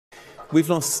We've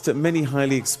lost many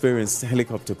highly experienced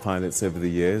helicopter pilots over the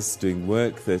years doing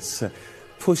work that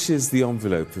pushes the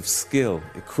envelope of skill,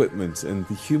 equipment and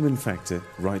the human factor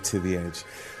right to the edge.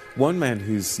 One man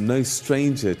who's no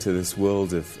stranger to this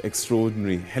world of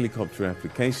extraordinary helicopter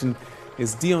application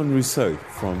is Dion Rousseau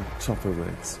from Chopper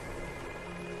Works.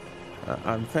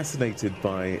 I'm fascinated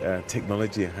by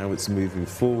technology and how it's moving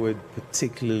forward,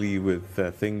 particularly with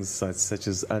things such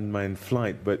as unmanned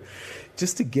flight. But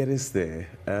just to get us there,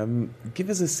 give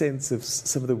us a sense of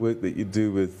some of the work that you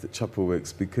do with Chopper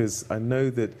Works, because I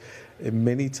know that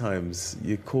many times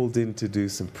you're called in to do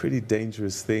some pretty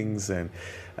dangerous things, and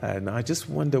I just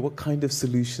wonder, what kind of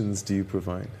solutions do you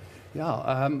provide?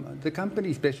 Yeah, the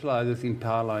company specializes in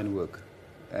power line work,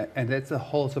 and that's the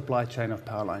whole supply chain of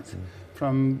power lines,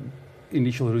 from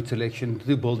initial route selection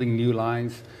to building new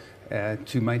lines,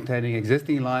 to maintaining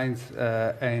existing lines,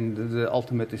 and the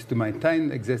ultimate is to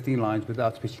maintain existing lines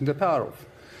without switching the power off.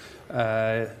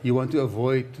 You want to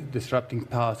avoid disrupting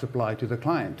power supply to the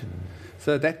client.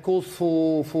 So that calls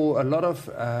for a lot of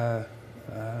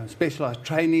specialized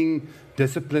training,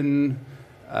 discipline,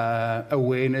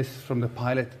 awareness from the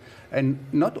pilot. And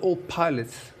not all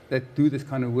pilots that do this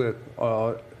kind of work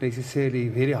are necessarily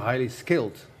very highly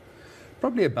skilled.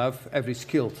 Probably above average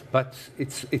skilled, but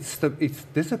it's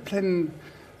discipline,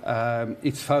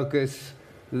 it's focus.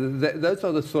 Those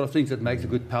are the sort of things that makes a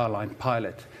good power line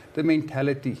pilot. The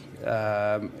mentality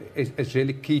is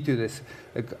really key to this,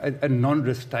 a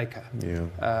non-risk taker.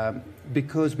 Yeah.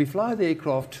 Because we fly the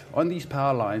aircraft on these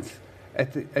power lines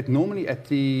normally at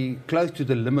close to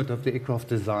the limit of the aircraft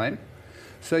design.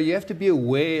 So you have to be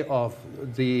aware of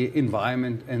the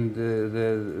environment and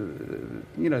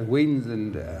the winds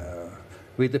and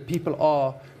where the people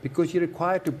are, because you're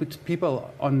required to put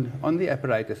people on the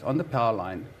apparatus, on the power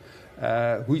line,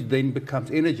 who then becomes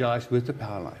energized with the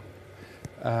power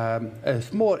line. A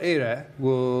small error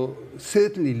will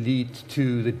certainly lead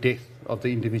to the death of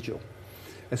the individual.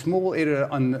 A small error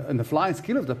on the flying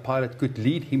skill of the pilot could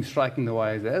lead him striking the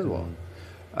wires as well.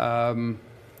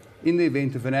 In the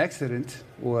event of an accident,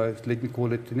 or let me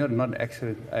call it not an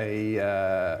accident,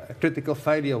 a critical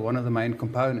failure of one of the main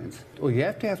components, or you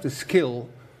have to have the skill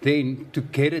then to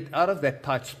get it out of that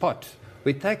tight spot.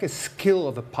 We take a skill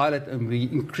of a pilot and we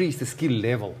increase the skill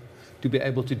level to be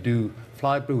able to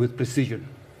fly with precision.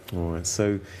 All right,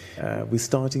 so we're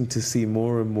starting to see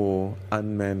more and more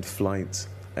unmanned flight,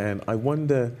 and I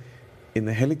wonder, in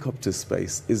the helicopter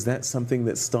space, is that something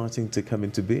that's starting to come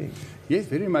into being? Yes,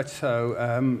 very much so.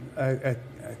 A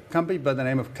company by the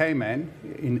name of K-Man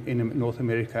in North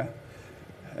America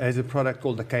has a product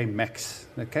called the K-Max.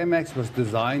 The K-Max was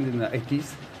designed in the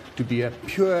 80s to be a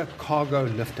pure cargo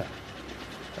lifter,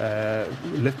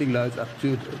 lifting loads up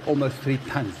to almost 3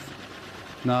 tons.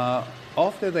 Now,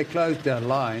 after they closed their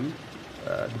line,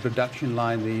 the production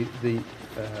line,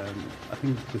 I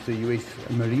think it was the US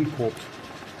Marine Corps,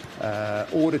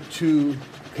 ordered 2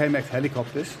 K-Max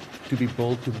helicopters to be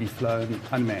built to be flown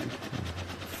unmanned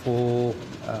for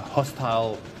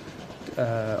hostile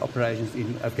operations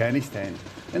in Afghanistan.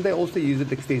 And they also use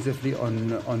it extensively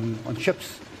on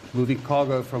ships, moving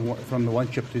cargo from the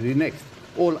one ship to the next,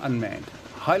 all unmanned.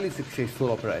 Highly successful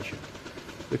operation.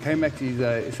 The K-Max is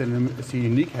a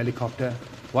unique helicopter,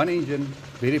 one engine,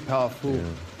 very powerful,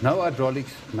 no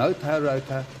hydraulics, no tail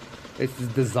rotor. It's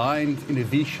designed in a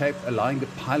V shape, allowing the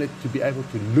pilot to be able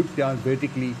to look down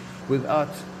vertically without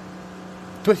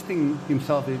twisting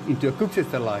himself into a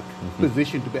Cookchester-like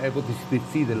position to be able to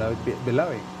see the load below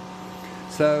him.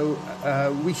 So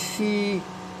we see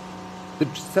the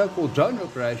so-called drone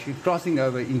operation crossing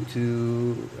over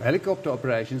into helicopter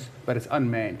operations, but it's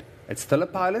unmanned. It's still a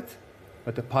pilot,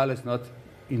 but the pilot's not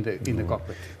in the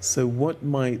cockpit. So what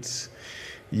might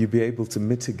you be able to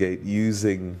mitigate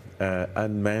using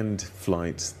unmanned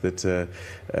flight that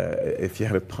if you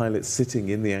had a pilot sitting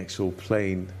in the actual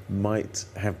plane might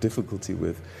have difficulty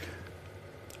with?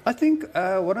 I think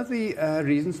one of the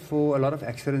reasons for a lot of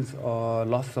accidents are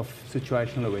loss of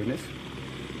situational awareness,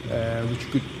 which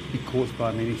could be caused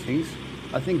by many things.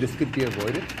 I think this could be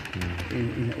avoided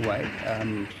in a way.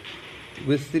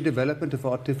 With the development of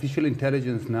artificial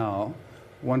intelligence now,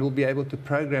 one will be able to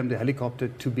program the helicopter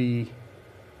to be,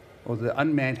 or the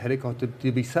unmanned helicopter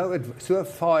to be so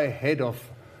far ahead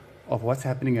of what's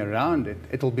happening around it,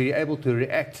 it will be able to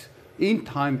react in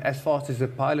time as fast as the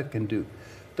pilot can do.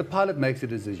 The pilot makes a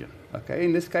decision. Okay,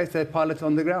 in this case, the pilot's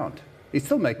on the ground. He's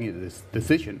still making a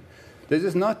decision. This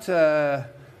is not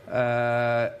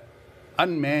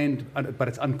unmanned, but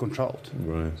it's uncontrolled.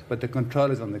 Right. But the control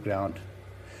is on the ground.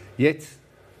 Yet,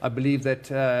 I believe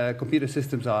that computer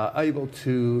systems are able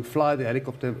to fly the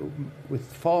helicopter with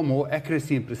far more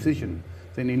accuracy and precision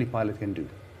than any pilot can do.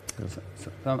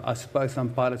 I suppose some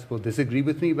pilots will disagree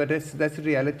with me, but that's the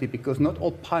reality, because not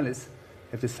all pilots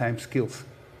have the same skills.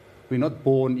 We're not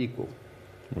born equal.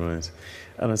 Right.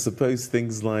 And I suppose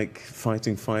things like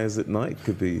fighting fires at night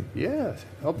could be... Yes.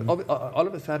 All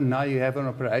of a sudden now you have an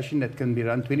operation that can be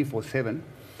run 24/7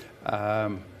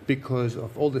 because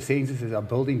of all the sensors that are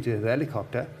built into the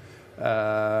helicopter.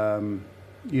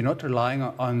 You're not relying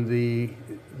on the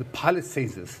pilot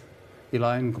sensors. You're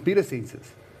relying on computer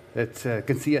sensors that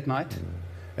can see at night.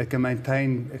 It can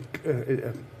maintain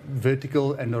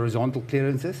vertical and horizontal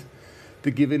clearances.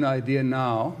 To give you an idea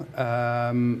now,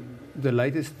 the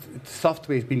latest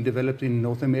software has been developed in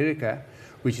North America,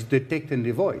 which is detect and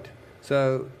avoid.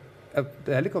 So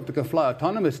the helicopter can fly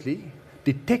autonomously,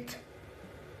 detect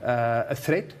a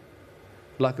threat,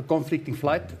 like a conflicting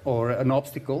flight or an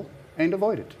obstacle, and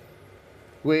avoid it,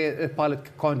 where a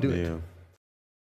pilot can't do it.